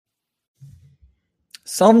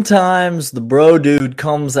Sometimes the bro dude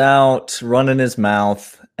comes out running his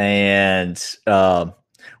mouth, and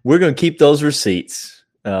we're gonna keep those receipts.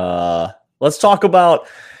 Let's talk about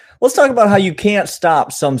how you can't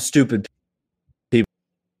stop some stupid people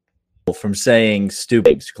from saying stupid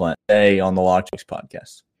things, Clint. Today on the Locked On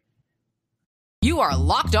podcast. You are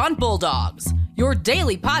Locked On Bulldogs, your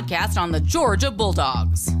daily podcast on the Georgia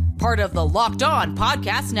Bulldogs, part of the Locked On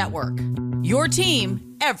Podcast Network. Your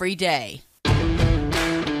team every day.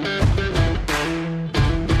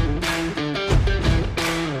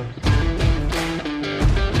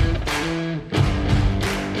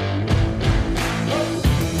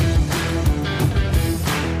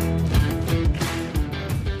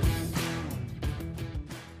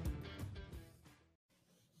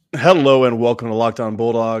 Hello and welcome to Locked On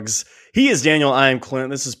Bulldogs. He is Daniel. I am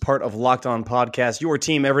Clint. This is part of Locked On Podcast, your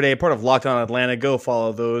team every day, part of Locked On Atlanta. Go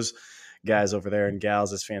follow those guys over there and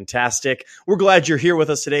gals. It's fantastic. We're glad you're here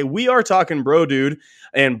with us today. We are talking Bro Dude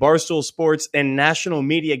and Barstool Sports and National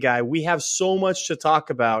Media Guy. We have so much to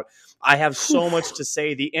talk about. I have so much to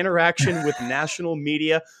say. The interaction with national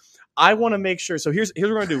media. I want to make sure. So here's what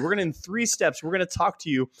we're going to do. We're going to, in 3 steps, we're going to talk to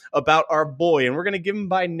you about our boy, and we're going to give him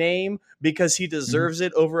by name because he deserves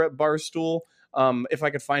it over at Barstool. If I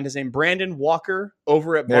could find his name, Brandon Walker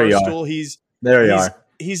over at Barstool. He's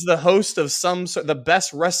the host of the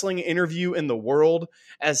best wrestling interview in the world.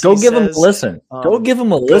 Go give him a listen. Go give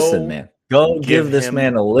him a listen, man. Go give this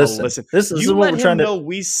man a listen. This is what we're trying to.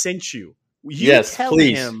 We sent you. Yes, tell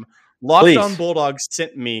please. him Locked On Bulldogs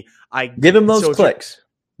sent me. Give him those clicks.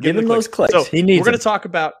 Give him those clicks. So he needs. We're going to talk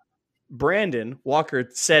about Brandon Walker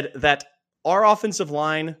said that our offensive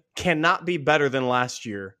line cannot be better than last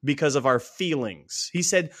year because of our feelings. He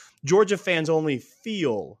said Georgia fans only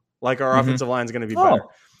feel like our offensive line is going to be better.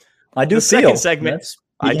 I do. The second segment,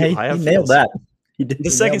 I nailed that. The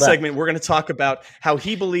second segment, we're going to talk about how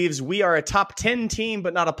he believes we are a top 10 team,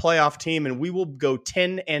 but not a playoff team, and we will go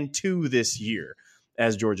 10-2 this year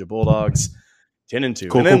as Georgia Bulldogs. 10-2.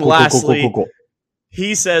 Cool, and then lastly. Cool.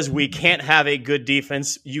 He says we can't have a good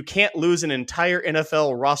defense. You can't lose an entire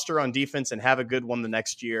NFL roster on defense and have a good one the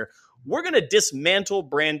next year. We're going to dismantle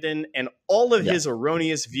Brandon and all of his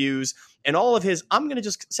erroneous views and all of his, I'm going to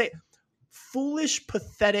just say, foolish,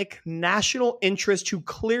 pathetic national interest who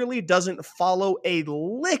clearly doesn't follow a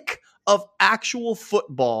lick of actual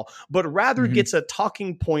football, but rather gets a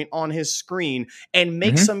talking point on his screen and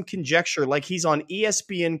makes some conjecture like he's on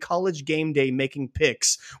ESPN College Game Day making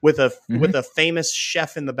picks with a famous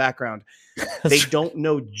chef in the background. They don't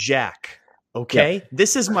know jack. Okay? Yeah.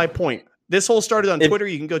 This is my point. This whole started on Twitter.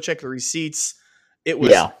 You can go check the receipts. It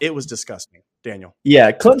was disgusting. Daniel.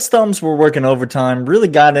 Yeah, Clint's thumbs were working overtime. Really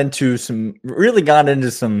got into some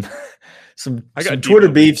Twitter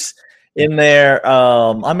beefs in there.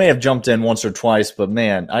 I may have jumped in once or twice, but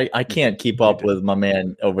man, I can't keep up with my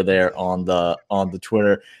man over there on the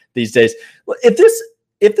Twitter these days. If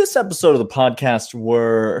this episode of the podcast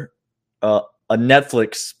were a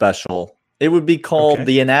Netflix special, it would be called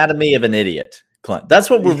The Anatomy of an Idiot. Clint, that's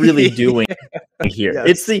what we're really doing here.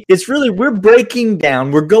 Yes. It's really, we're breaking down,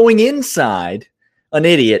 we're going inside an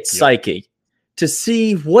idiot's psyche to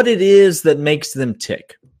see what it is that makes them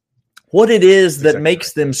tick. What it is that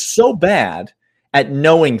makes them so bad at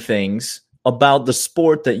knowing things about the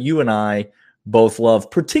sport that you and I both love,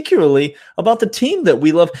 particularly about the team that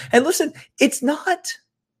we love. And listen, it's not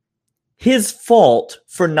his fault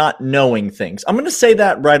for not knowing things. I'm going to say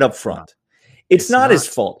that right up front. It's not his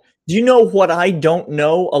fault. Do you know what I don't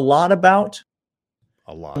know a lot about?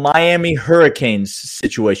 A lot. Miami Hurricanes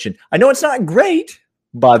situation. I know it's not great,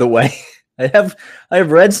 by the way. I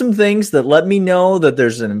have read some things that let me know that the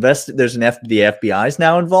FBI is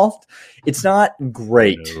now involved. It's not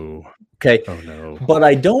great. No. Okay. Oh no. But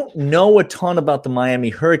I don't know a ton about the Miami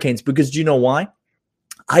Hurricanes because do you know why?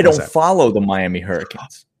 I don't follow the Miami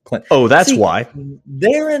Hurricanes. Clint. Oh, that's why.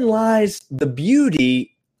 Therein lies the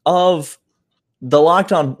beauty of the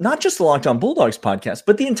Locked On, not just the Locked On Bulldogs podcast,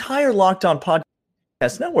 but the entire Locked On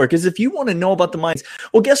podcast network is if you want to know about the Miami,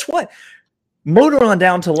 well, guess what? Motor on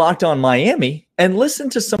down to Locked On Miami and listen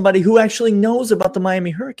to somebody who actually knows about the Miami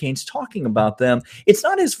Hurricanes talking about them. It's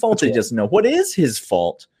not his fault that he doesn't know. What is his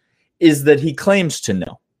fault is that he claims to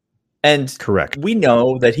know. And correct. We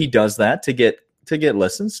know that he does that to get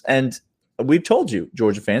listens. And we've told you,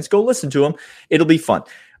 Georgia fans, go listen to him. It'll be fun.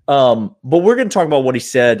 But we're going to talk about what he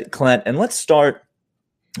said, Clint, and let's start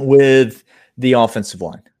with the offensive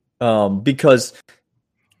line because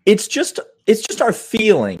it's just our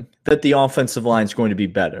feeling that the offensive line is going to be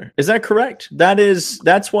better. Is that correct?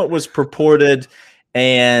 That's what was purported.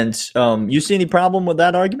 And you see any problem with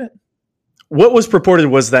that argument? What was purported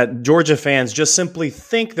was that Georgia fans just simply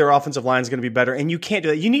think their offensive line is going to be better, and you can't do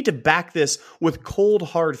that. You need to back this with cold,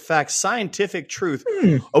 hard facts, scientific truth.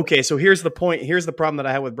 Okay, so here's the point. Here's the problem that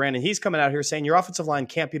I have with Brandon. He's coming out here saying your offensive line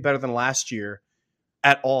can't be better than last year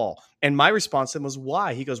at all. And my response to him was,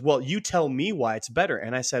 why? He goes, well, you tell me why it's better.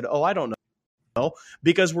 And I said, I don't know.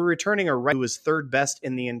 Because we're returning a right who is third best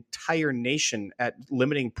in the entire nation at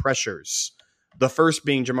limiting pressures. The first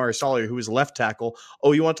being Jamari Salyer, who is left tackle.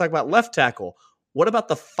 Oh, you want to talk about left tackle? What about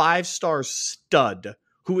the 5-star stud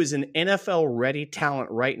who is an NFL-ready talent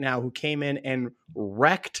right now who came in and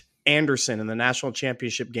wrecked Anderson in the national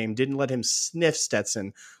championship game, didn't let him sniff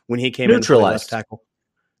Stetson when he came in to play left tackle.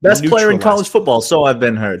 Best player in college football, so I've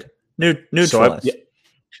been heard. Neutralized.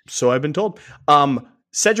 So I've been told.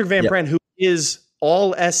 Cedric Van Pran, who is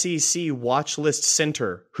all SEC watch list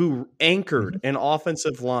center, who anchored an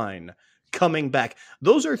offensive line, coming back.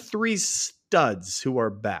 Those are 3 studs who are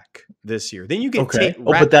back this year. Then you get Tate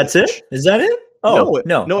Ratledge. But that's it? Is that it? Oh,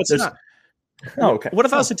 no, it's not. Oh, okay. What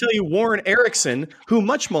if I was to tell you Warren Erickson, who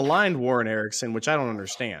much maligned Warren Erickson, which I don't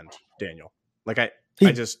understand, Daniel. Like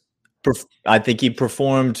I think he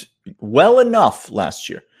performed well enough last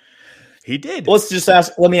year. He did.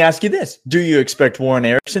 Let me ask you this. Do you expect Warren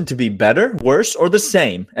Erickson to be better, worse, or the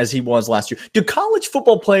same as he was last year? Do college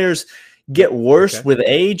football players get worse with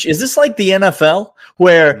age? Is this like the NFL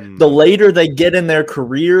where the later they get in their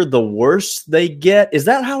career, the worse they get? Is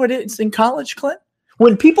that how it is in college, Clint?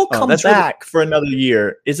 When people come back for another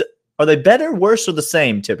year, are they better, worse, or the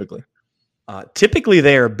same typically? Typically,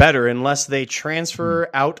 they are better unless they transfer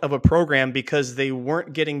out of a program because they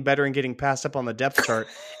weren't getting better and getting passed up on the depth chart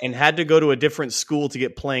and had to go to a different school to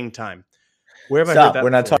get playing time. Where have I heard that? We're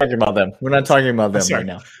not talking about them. We're not talking about them right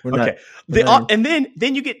now. And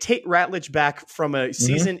then you get Tate Ratledge back from a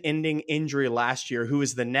season-ending injury last year, who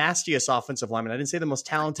is the nastiest offensive lineman. I didn't say the most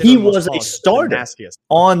talented. He was a starter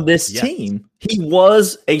on this team. He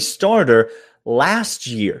was a starter last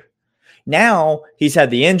year. Now he's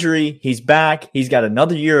had the injury. He's back. He's got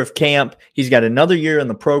another year of camp. He's got another year in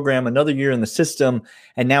the program, another year in the system.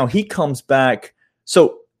 And now he comes back.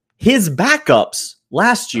 So his backups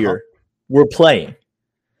last year were playing.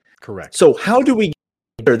 Correct. So how do we get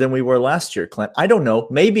better than we were last year, Clint? I don't know.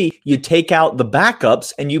 Maybe you take out the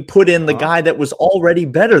backups and you put in the guy that was already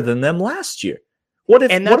better than them last year.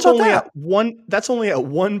 That's only at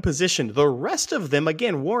one position. The rest of them,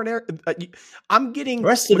 again, I'm getting. The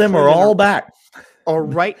rest of them are all back. A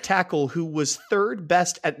right tackle who was third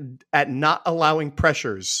best at not allowing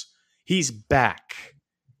pressures. He's back.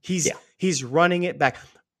 He's running it back.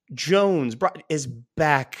 Jones is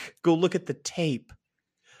back. Go look at the tape.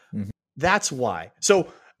 Mm-hmm. That's why. So.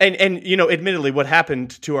 And admittedly, what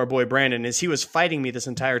happened to our boy Brandon is he was fighting me this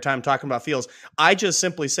entire time talking about Fields. I just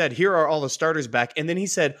simply said, here are all the starters back. And then he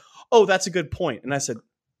said, oh, that's a good point. And I said.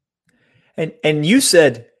 And you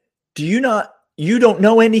said, you don't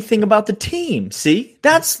know anything about the team. See,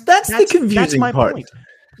 that's the confusing part. Point.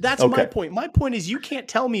 That's my point. My point is you can't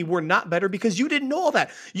tell me we're not better because you didn't know all that.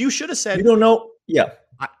 You should have said. You don't know. Yeah.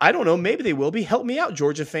 I don't know. Maybe they will be. Help me out,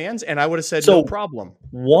 Georgia fans. And I would have said, no problem.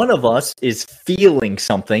 One of us is feeling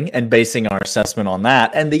something and basing our assessment on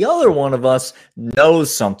that. And the other one of us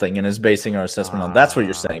knows something and is basing our assessment on. That's what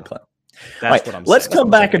you're saying, Clint. That's what I'm saying. Let's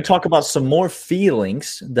come back and talk about some more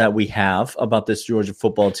feelings that we have about this Georgia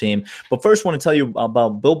football team. But first, I want to tell you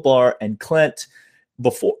about Built Bar and Clint.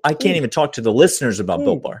 Before I can't even talk to the listeners about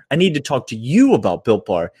Built Bar. I need to talk to you about Built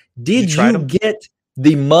Bar. Did you get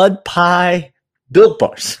the mud pie Built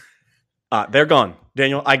Bars? They're gone,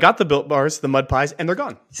 Daniel. I got the Built Bars, the mud pies, and they're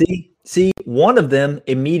gone. See, one of them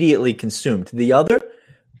immediately consumed. The other,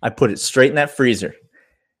 I put it straight in that freezer.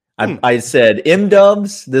 I said,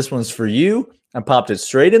 M-Dubs, this one's for you. I popped it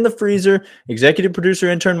straight in the freezer. Executive producer,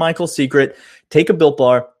 intern Michael Secret, take a Built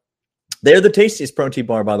Bar. They're the tastiest protein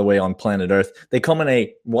bar, by the way, on planet Earth. They come in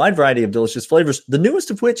a wide variety of delicious flavors, the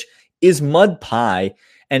newest of which is mud pie.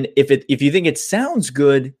 And if you think it sounds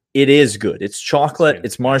good, it is good. It's chocolate,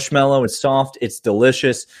 it's marshmallow, it's soft, it's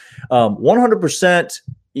delicious. 100%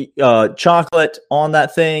 chocolate on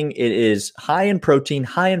that thing. It is high in protein,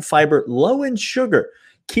 high in fiber, low in sugar.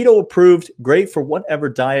 Keto approved, great for whatever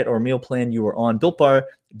diet or meal plan you are on.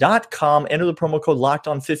 BuiltBar.com. Enter the promo code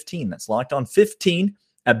LOCKEDON15. That's LOCKEDON15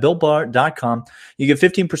 at BuiltBar.com. You get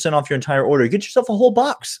 15% off your entire order. Get yourself a whole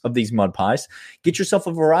box of these mud pies. Get yourself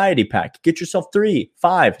a variety pack. Get yourself 3,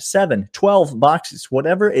 5, 7, 12 boxes.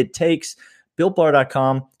 Whatever it takes,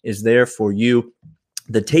 BuiltBar.com is there for you.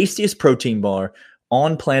 The tastiest protein bar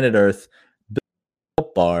on planet Earth,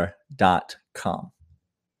 BuiltBar.com.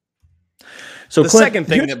 So the second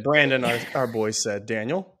thing that Brandon, our boy, said,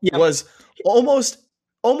 Daniel, was almost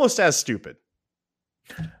as stupid.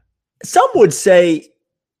 Some would say,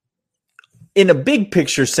 in a big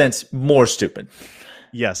picture sense, more stupid.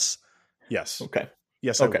 Yes. Okay.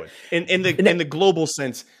 Yes, I would. In the global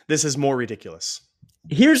sense, this is more ridiculous.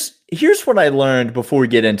 Here's what I learned before we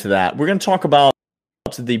get into that. We're going to talk about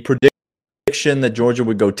the prediction that Georgia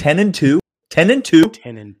would go 10-2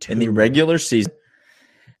 in the regular season,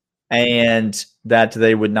 and that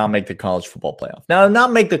they would not make the college football playoff. Now,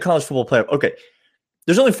 not make the college football playoff. Okay.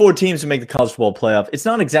 There's only 4 teams to make the college football playoff. It's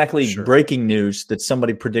not exactly breaking news that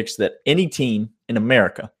somebody predicts that any team in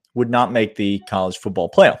America would not make the college football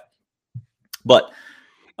playoff. But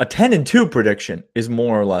a 10-2 prediction is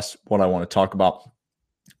more or less what I want to talk about.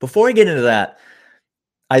 Before I get into that,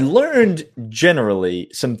 I learned generally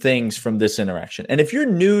some things from this interaction. And if you're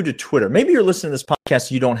new to Twitter, maybe you're listening to this podcast,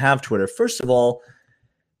 you don't have Twitter. First of all,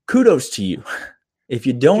 kudos to you. If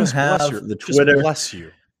you don't have the Twitter,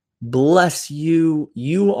 bless you.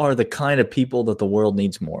 You are the kind of people that the world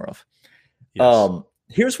needs more of. Yes.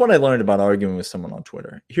 Here's what I learned about arguing with someone on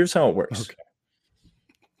Twitter. Here's how it works. Okay.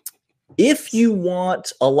 If you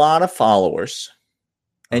want a lot of followers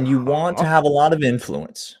and you want to have a lot of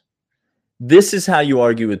influence, this is how you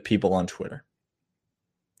argue with people on Twitter.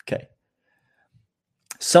 Okay.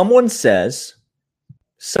 Someone says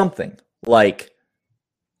something like,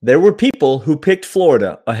 there were people who picked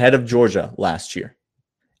Florida ahead of Georgia last year.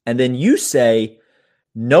 And then you say,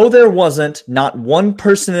 no, there wasn't. Not one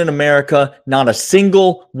person in America, not a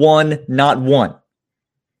single one, not one.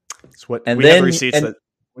 That's what we have receipts that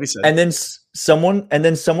what he said. And then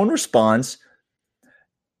someone responds,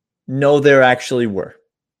 no, there actually were.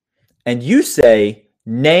 And you say,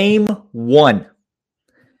 name one.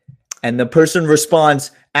 And the person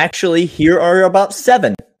responds, actually, here are about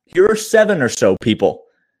 7. Here are 7 or so people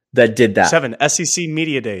that did that. 7 SEC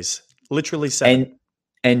Media Days. Literally 7.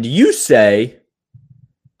 And you say,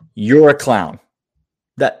 you're a clown.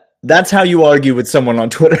 That's how you argue with someone on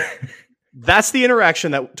Twitter. That's the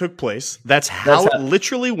interaction that took place. That's how it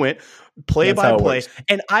literally went, play by play.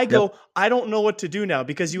 And I go, yep. I don't know what to do now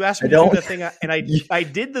because you asked me to do the thing, and I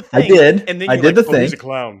did the thing. I did. And then I did the thing. He's a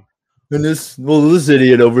clown. And this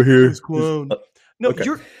idiot over here. He's a clown. No, okay.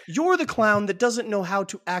 You're the clown that doesn't know how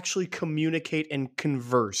to actually communicate and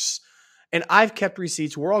converse. And I've kept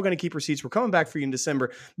receipts. We're all going to keep receipts. We're coming back for you in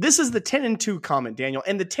December. This is the 10-2 comment, Daniel.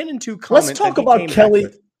 And the 10-2 comment. Let's talk about Kelly.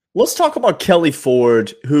 Let's talk about Kelly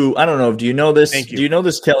Ford, who, I don't know, do you know this? Do you know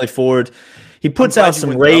this Kelly Ford? He puts out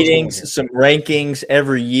some ratings, some rankings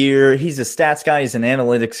every year. He's a stats guy. He's an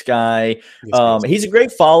analytics guy. He's a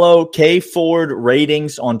great follow. K Ford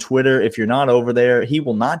Ratings on Twitter. If you're not over there, he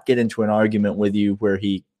will not get into an argument with you where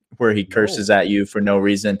he curses at you for no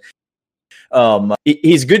reason.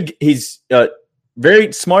 He's good. He's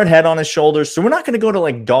very smart head on his shoulders. So we're not going to go to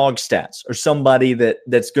like dog stats or somebody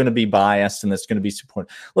that's going to be biased and that's going to be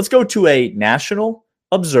supported. Let's go to a national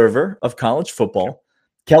observer of college football,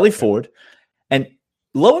 Kelly Ford. And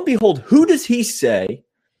lo and behold, who does he say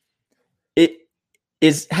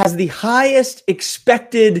has the highest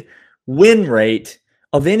expected win rate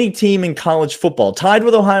of any team in college football? Tied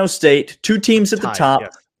with Ohio State, 2 teams at the top.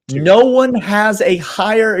 Yes. No one has a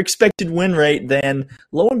higher expected win rate than,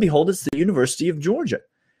 lo and behold, it's the University of Georgia.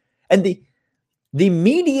 And the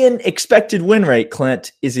median expected win rate,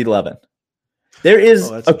 Clint, is 11. There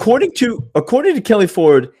is, according to Kelly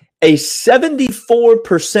Ford, a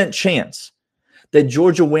 74% chance that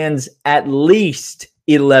Georgia wins at least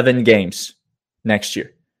 11 games next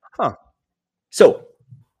year. Huh. So,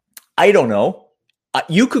 I don't know.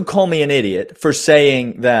 You could call me an idiot for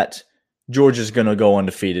saying that Georgia's going to go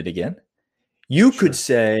undefeated again. You could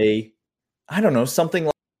say, I don't know, something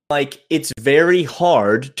like it's very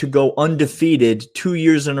hard to go undefeated 2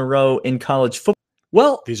 years in a row in college football.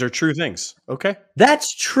 Well, these are true things. Okay.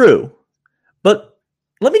 That's true. But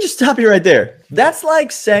let me just stop you right there. That's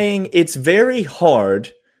like saying it's very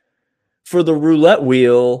hard for the roulette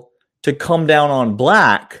wheel to come down on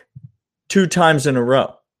black 2 times in a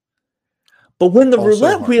row. But when the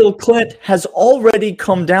roulette wheel, Clint, has already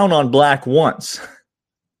come down on black once,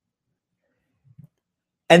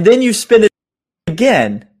 and then you spin it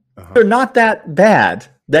again, they're not that bad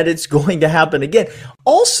that it's going to happen again.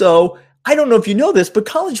 Also, I don't know if you know this, but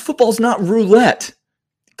college football is not roulette,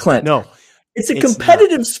 Clint. No. It's a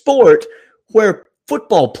competitive sport where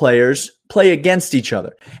football players play against each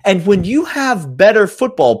other. And when you have better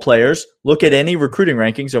football players, look at any recruiting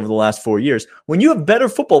rankings over the last 4 years, when you have better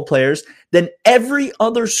football players than every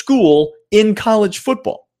other school in college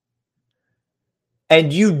football,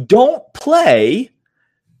 and you don't play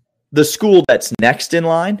the school that's next in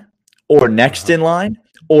line or next in line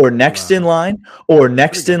or next in line, or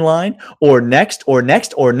next in line, or next, or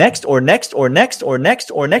next, or next, or next, or next, or next,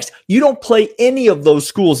 or next. You don't play any of those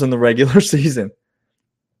schools in the regular season.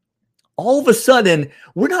 All of a sudden,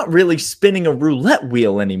 we're not really spinning a roulette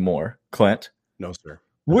wheel anymore, Clint. No, sir.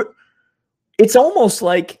 It's almost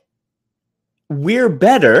like we're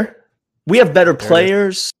better. We have better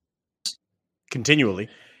players. Continually.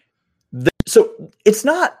 So it's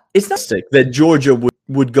not sick that Georgia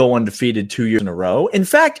would go undefeated 2 years in a row. In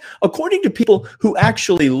fact, according to people who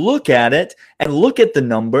actually look at it and look at the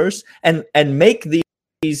numbers and make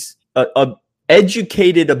these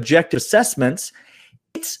educated, objective assessments,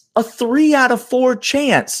 it's a 3 out of 4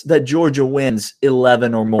 chance that Georgia wins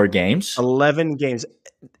 11 or more games. 11 games.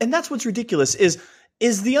 And that's what's ridiculous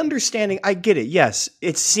is the understanding. I get it. Yes,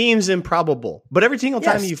 it seems improbable. But every single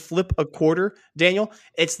time you flip a quarter, Daniel,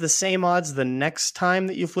 it's the same odds the next time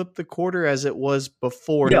that you flip the quarter as it was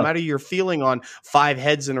before. Yeah. No matter your feeling on 5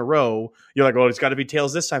 heads in a row, you're like, oh, it's got to be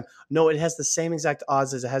tails this time. No, it has the same exact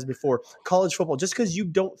odds as it has before. College football, just because you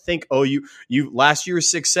don't think, oh, you last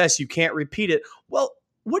year's success, you can't repeat it. Well,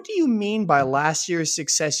 what do you mean by last year's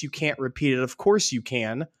success, you can't repeat it? Of course you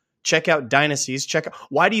can. Check out dynasties.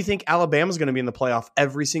 Why do you think Alabama's going to be in the playoff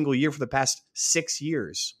every single year for the past 6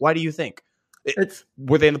 years? Why do you think?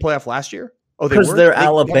 Were they in the playoff last year? Oh, because they're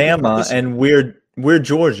Alabama and we're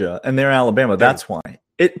Georgia and they're Alabama. That's why.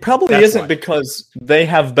 It probably isn't because they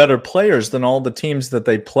have better players than all the teams that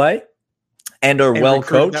they play and are well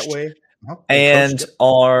coached that way. And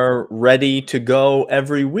are ready to go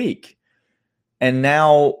every week. And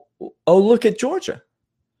now, look at Georgia.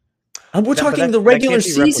 We're talking the regular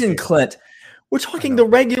season, Clint. We're talking the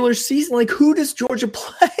regular season. Like, who does Georgia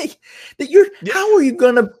play? How are you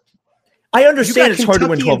going to? I understand it's hard to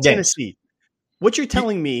win 12 games. What you're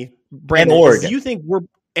telling me, Brandon, is you think we're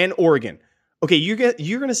and Oregon. Okay, you're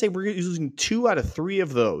going to say we're losing 2 out of 3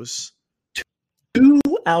 of those. 2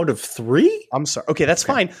 out of 3? I'm sorry. Okay, that's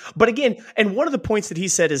fine. But again, and one of the points that he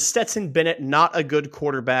said is Stetson Bennett, not a good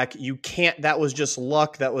quarterback. You can't, that was just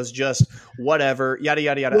luck. That was just whatever, yada,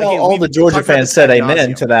 yada, yada. Well, again, all the Georgia fans said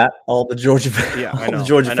amen to that. All the Georgia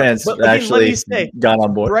fans actually got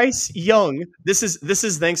on board. Bryce Young, this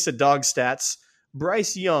is thanks to Dog Stats.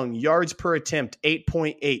 Bryce Young, yards per attempt,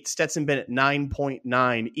 8.8. Stetson Bennett, 9.9.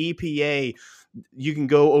 EPA, you can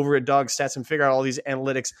go over at Dog Stats and figure out all these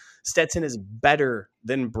analytics. Stetson is better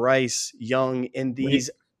than Bryce Young in these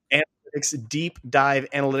analytics, deep dive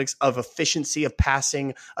analytics of efficiency of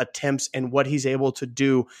passing attempts and what he's able to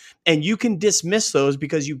do. And you can dismiss those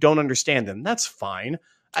because you don't understand them. That's fine.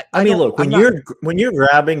 I mean, look, when you're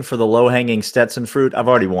grabbing for the low-hanging Stetson fruit, I've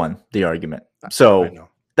already won the argument. So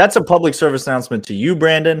that's a public service announcement to you,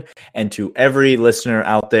 Brandon, and to every listener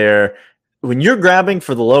out there. When you're grabbing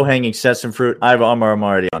for the low-hanging Stetson fruit, I'm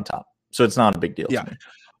already on top. So it's not a big deal to me.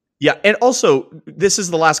 Yeah, and also, this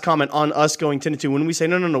is the last comment on us going 10-2. When we say,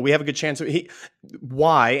 no, we have a good chance.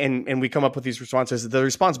 Why? And we come up with these responses. The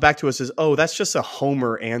response back to us is, oh, that's just a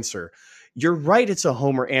homer answer. You're right, it's a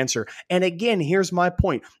homer answer. And again, here's my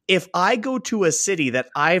point. If I go to a city that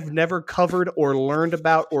I've never covered or learned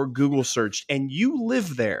about or Google searched, and you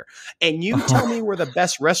live there, and you tell me where the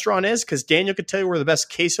best restaurant is, because Daniel could tell you where the best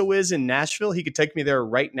queso is in Nashville. He could take me there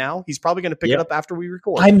right now. He's probably going to pick it up after we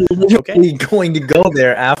record. I'm literally going to go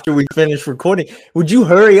there after we finish recording. Would you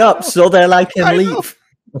hurry up so that I can leave?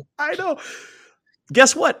 I know.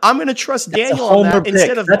 Guess what? I'm going to trust Daniel on that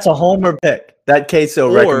instead of that's a homer pick. That queso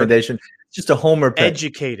recommendation. Just a homer pick.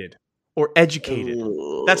 Educated.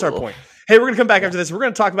 That's our point. Hey, we're going to come back after this. We're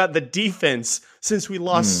going to talk about the defense since we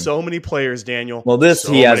lost so many players, Daniel. Well,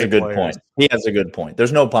 he has a good point. He has a good point.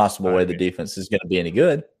 There's no possible way the defense is going to be any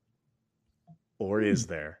good. Or is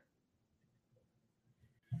there?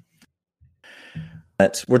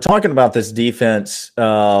 We're talking about this defense,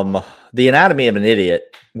 the anatomy of an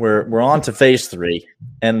idiot. We're on to phase 3.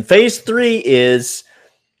 And phase 3 is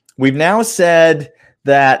we've now said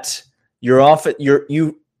that your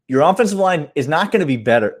offensive line is not going to be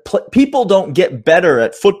better. People don't get better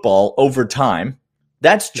at football over time.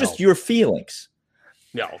 That's just your feelings.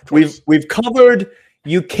 No, we've covered.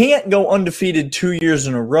 You can't go undefeated 2 years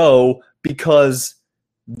in a row because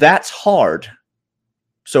that's hard.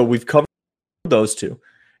 So we've covered those two.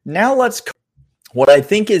 Now let's. What I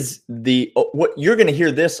think is what you're going to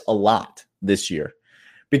hear this a lot this year,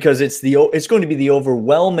 because it's going to be the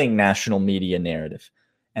overwhelming national media narrative.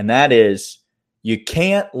 And that is, you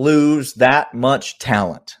can't lose that much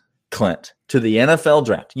talent, Clint, to the NFL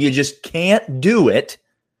draft. You just can't do it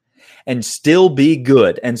and still be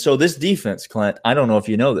good. And so this defense, Clint, I don't know if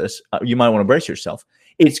you know this. You might want to brace yourself.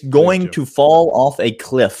 It's going to fall off a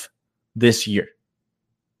cliff this year.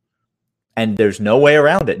 And there's no way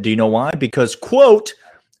around it. Do you know why? Because, quote,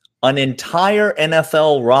 an entire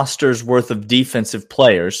NFL roster's worth of defensive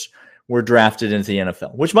players were drafted into the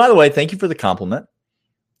NFL. Which, by the way, thank you for the compliment.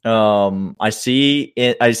 I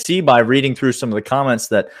see by reading through some of the comments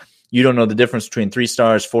that you don't know the difference between 3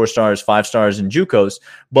 stars, 4 stars, 5 stars, and JUCOs,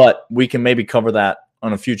 but we can maybe cover that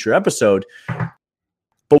on a future episode.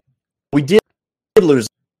 But we did lose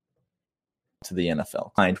to the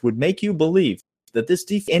NFL. And would make you believe that this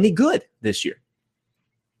defense is any good this year.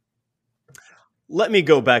 Let me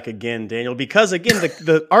go back again, Daniel, because again,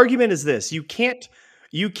 the argument is this: you can't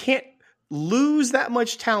lose that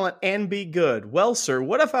much talent and be good. Well, sir,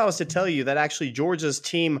 what if I was to tell you that actually Georgia's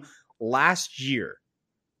team last year,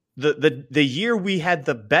 the year we had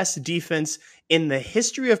the best defense in the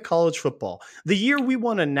history of college football, the year we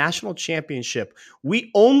won a national championship, we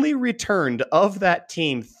only returned of that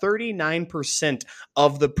team 39%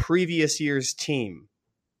 of the previous year's team.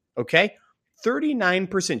 Okay?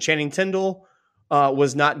 39%. Channing Tindall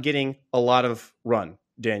was not getting a lot of run,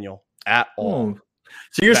 Daniel, at all.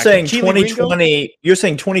 So you're saying 2020, you're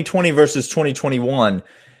saying 2020 versus 2021,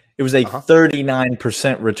 it was a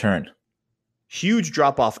 39% return. Huge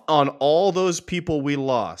drop off on all those people we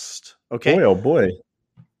lost. Okay. Boy, oh boy.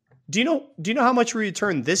 Do you know how much we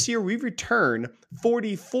returned this year? We returned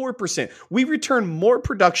 44%. We returned more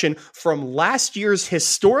production from last year's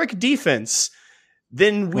historic defense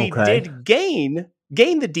than we did gain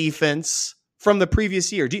the defense from the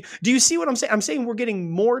previous year. Do you see what I'm saying? I'm saying we're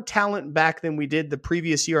getting more talent back than we did the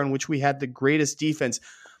previous year on which we had the greatest defense.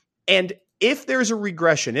 And if there's a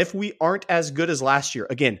regression, if we aren't as good as last year,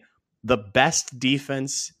 again, the best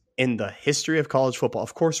defense in the history of college football,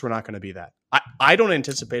 of course we're not going to be that. I don't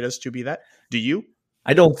anticipate us to be that. Do you?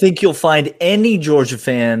 I don't think you'll find any Georgia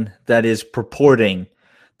fan that is purporting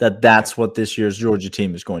that that's what this year's Georgia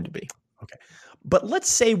team is going to be. Okay. But let's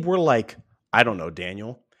say we're like, I don't know,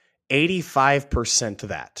 Daniel, 85% to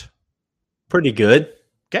that. Pretty good.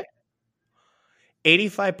 Okay.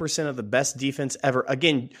 85% of the best defense ever.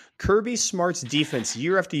 Again, Kirby Smart's defense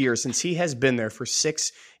year after year since he has been there for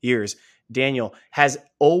 6 years, Daniel, has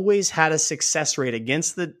always had a success rate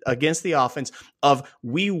against the offense of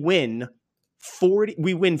we win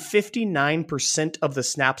 59% of the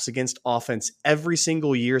snaps against offense every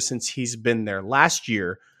single year since he's been there. Last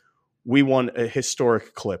year, we won a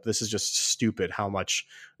historic clip. This is just stupid how much.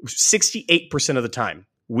 68% of the time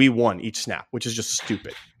we won each snap, which is just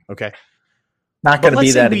stupid. Okay. Not going to be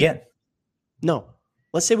that again. No.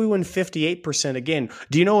 Let's say we win 58% again.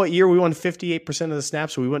 Do you know what year we won 58% of the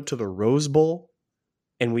snaps? We went to the Rose Bowl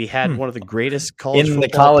and we had one of the greatest college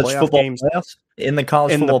football games. Playoffs? In the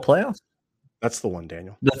college football playoffs? That's the one,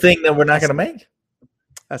 Daniel. The thing that we're not going to make?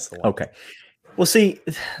 That's the one. Okay. Well, see,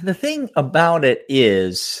 the thing about it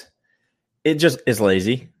is it just is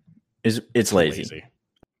lazy. It's lazy.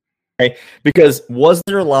 Okay? Because was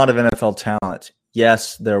there a lot of NFL talent?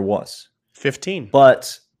 Yes, there was. 15.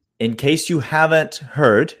 But in case you haven't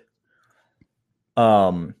heard,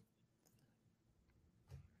 Jalen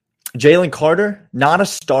Carter, not a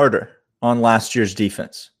starter on last year's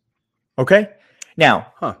defense. Okay?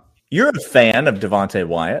 Now, you're a fan of Devontae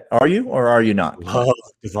Wyatt, are you or are you not? Love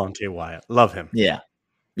Devontae Wyatt. Love him. Yeah.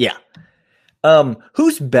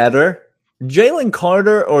 Who's better, Jalen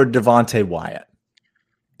Carter or Devontae Wyatt?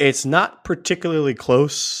 It's not particularly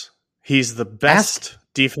close. He's the best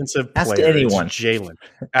defensive player. Ask anyone. Jalen.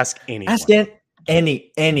 Ask anyone. Ask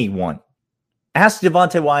anyone. Ask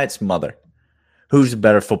Devontae Wyatt's mother, who's a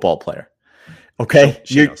better football player. Okay?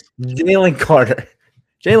 Jalen Carter.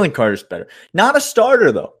 Jalen Carter's better. Not a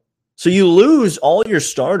starter, though. So you lose all your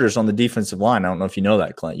starters on the defensive line. I don't know if you know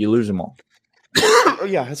that, Clint. You lose them all. Oh,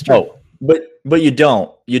 yeah, that's true. Oh, but you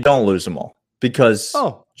don't. You don't lose them all because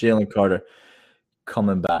Jalen Carter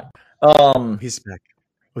coming back. He's back.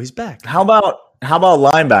 Oh, he's back. How about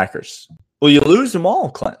linebackers? Well, you lose them all,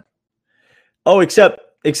 Clint. Oh,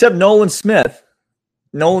 except Nolan Smith.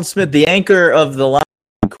 Nolan Smith, the anchor of the line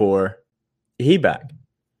core, he back.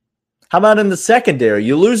 How about in the secondary?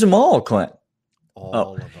 You lose them all, Clint.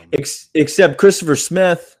 All of them. Except Christopher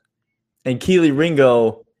Smith and Keely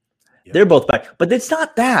Ringo. Yep. They're both back. But it's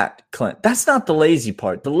not that, Clint. That's not the lazy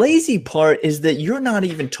part. The lazy part is that you're not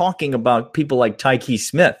even talking about people like Tyke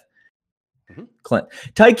Smith. Clint.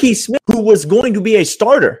 Tyke Smith, who was going to be a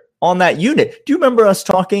starter on that unit. Do you remember us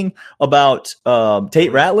talking about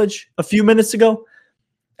Tate Ratledge a few minutes ago?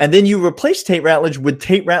 And then you replaced Tate Ratledge with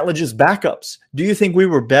Tate Ratledge's backups. Do you think we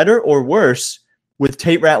were better or worse with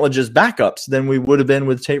Tate Ratledge's backups than we would have been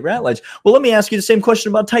with Tate Ratledge? Well, let me ask you the same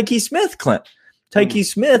question about Tyke Smith, Clint. Tyke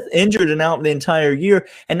Smith injured and out the entire year,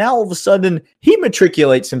 and now all of a sudden he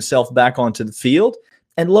matriculates himself back onto the field.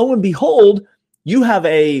 And lo and behold, you have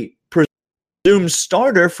a presumed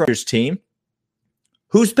starter from your team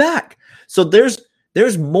who's back. So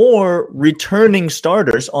there's more returning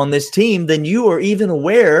starters on this team than you are even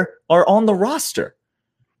aware are on the roster,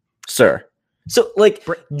 sir. So, like,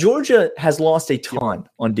 Georgia has lost a ton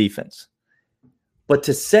on defense. But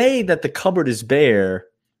to say that the cupboard is bare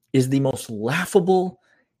is the most laughable,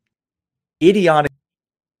 idiotic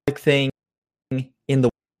thing in the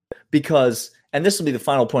world. Because, and this will be the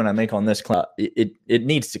final point I make on this, it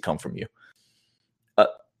needs to come from you.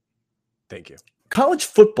 Thank you. College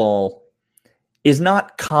football is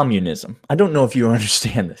not communism. I don't know if you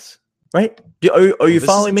understand this, right? Are you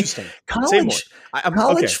following me?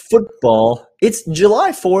 College football, it's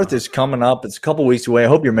July 4th is coming up. It's a couple weeks away. I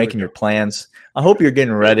hope you're making your plans. I hope you're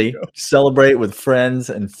getting ready to celebrate with friends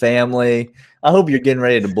and family. I hope you're getting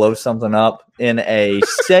ready to blow something up in a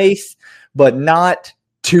safe but not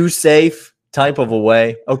too safe type of a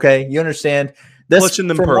way. Okay, you understand? Clutching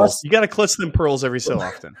them pearls. You got to clutch them pearls every so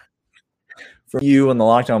often. From you and the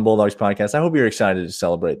Locked On Bulldogs podcast, I hope you're excited to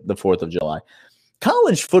celebrate the 4th of July.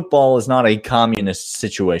 College football is not a communist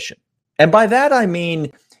situation. And by that, I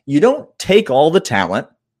mean you don't take all the talent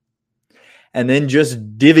and then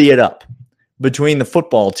just divvy it up between the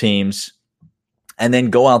football teams and then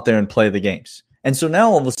go out there and play the games. And so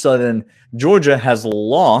now all of a sudden, Georgia has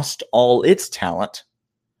lost all its talent.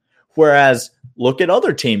 Whereas look at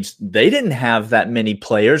other teams. They didn't have that many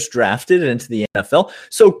players drafted into the NFL.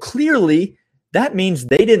 So clearly, that means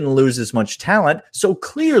they didn't lose as much talent. So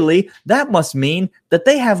clearly, that must mean that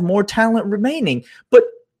they have more talent remaining. But,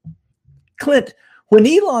 Clint, when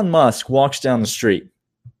Elon Musk walks down the street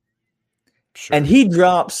and he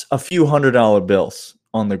drops a few $100 bills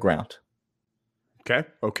on the ground.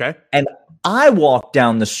 Okay. And I walk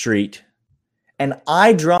down the street and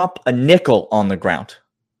I drop a nickel on the ground.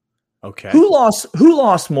 Okay. Who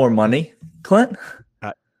lost more money, Clint?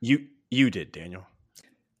 You did, Daniel.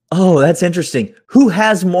 Oh, that's interesting. Who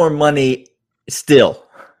has more money still?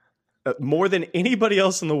 More than anybody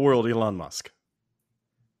else in the world, Elon Musk.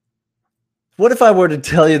 What if I were to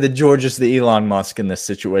tell you that Georgia's the Elon Musk in this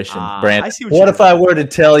situation, Brandon? What if I were to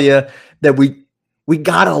tell you that we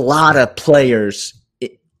got a lot of players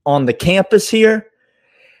on the campus here,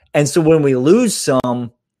 and so when we lose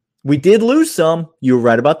some, we did lose some. You were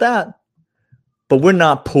right about that, but we're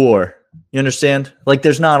not poor. You understand? Like,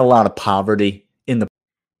 there's not a lot of poverty in the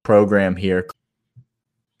program here.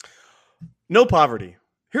 No poverty.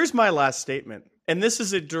 Here's my last statement, and this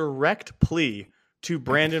is a direct plea to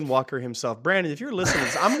Brandon Walker himself. Brandon, if you're listening,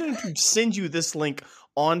 I'm going to send you this link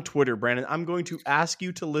on Twitter, Brandon. I'm going to ask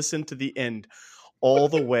you to listen to the end all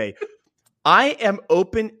the way. I am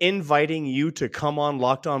inviting you to come on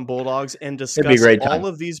Locked On Bulldogs and discuss all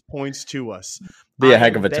of these points to us. Be a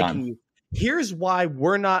heck of a time. Here's why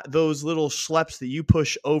we're not those little schleps that you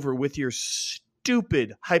push over with your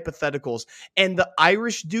stupid hypotheticals. And the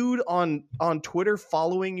Irish dude on Twitter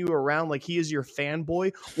following you around like he is your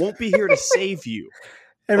fanboy won't be here to save you.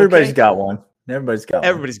 Everybody's got one. Everybody's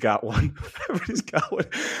got one.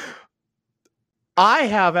 I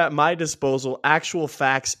have at my disposal actual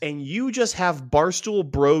facts, and you just have Barstool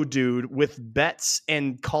Bro dude with bets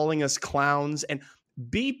and calling us clowns. And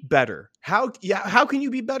be better. How can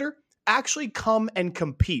you be better? Actually come and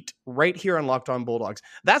compete right here on Locked On Bulldogs.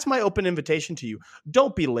 That's my open invitation to you.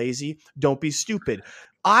 Don't be lazy. Don't be stupid.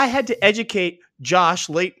 I had to educate Josh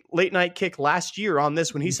late night kick last year on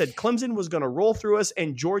this when he said Clemson was going to roll through us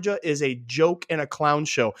and Georgia is a joke and a clown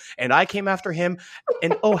show. And I came after him,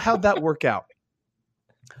 and how'd that work out?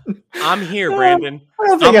 I'm here, Brandon. I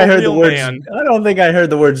don't think I heard the words. I don't think I heard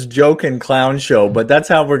the words "joke" and "clown show," but that's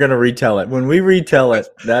how we're going to retell it. When we retell it,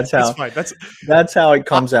 that's how. That's how it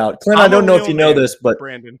comes out. Clint, I don't know if you know this, but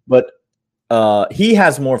Brandon, he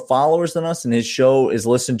has more followers than us, and his show is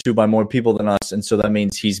listened to by more people than us, and so that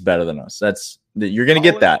means he's better than us. You're going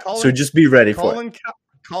to get that. So just be ready for it.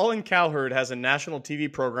 Colin Cowherd has a national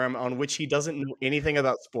TV program on which he doesn't know anything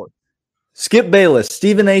about sports. Skip Bayless,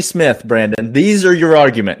 Stephen A. Smith, Brandon. These are your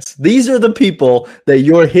arguments. These are the people that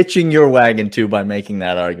you're hitching your wagon to by making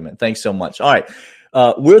that argument. Thanks so much. All right.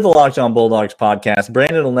 We're the Locked On Bulldogs podcast.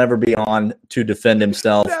 Brandon will never be on to defend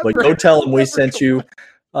himself, but go tell him we sent you,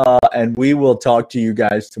 and we will talk to you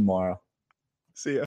guys tomorrow.